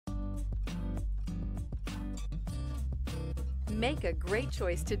Make a great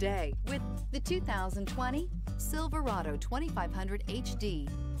choice today with the 2020 Silverado 2500HD.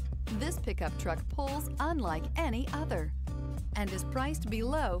 This pickup truck pulls unlike any other and is priced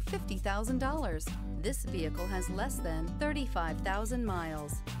below $50,000. This vehicle has less than 35,000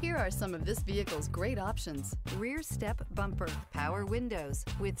 miles. Here are some of this vehicle's great options: rear step bumper, power windows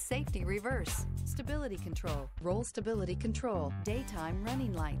with safety reverse, stability control, roll stability control, daytime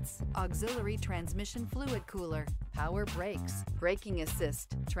running lights, auxiliary transmission fluid cooler, power brakes, braking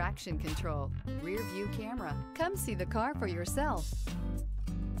assist, traction control, rear view camera. Come see the car for yourself.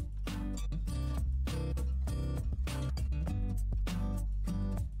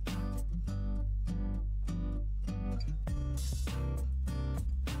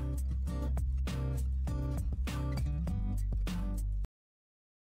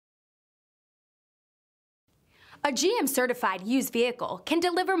 A GM-certified used vehicle can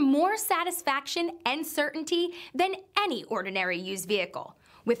deliver more satisfaction and certainty than any ordinary used vehicle.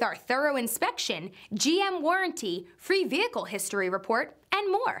 With our thorough inspection, GM warranty, free vehicle history report,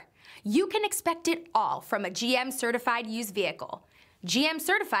 and more. You can expect it all from a GM-certified used vehicle.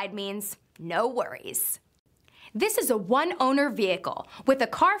 GM-certified means no worries. This is a one-owner vehicle with a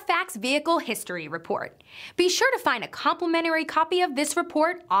Carfax Vehicle History Report. Be sure to find a complimentary copy of this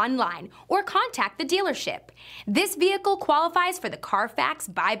report online or contact the dealership. This vehicle qualifies for the Carfax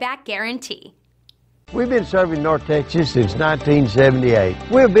Buyback Guarantee. We've been serving North Texas since 1978.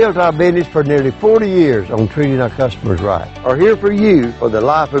 We've built our business for nearly 40 years on treating our customers right. Are here for you for the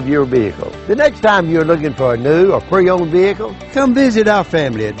life of your vehicle. The next time you're looking for a new or pre-owned vehicle, come visit our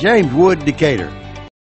family at James Wood Decatur.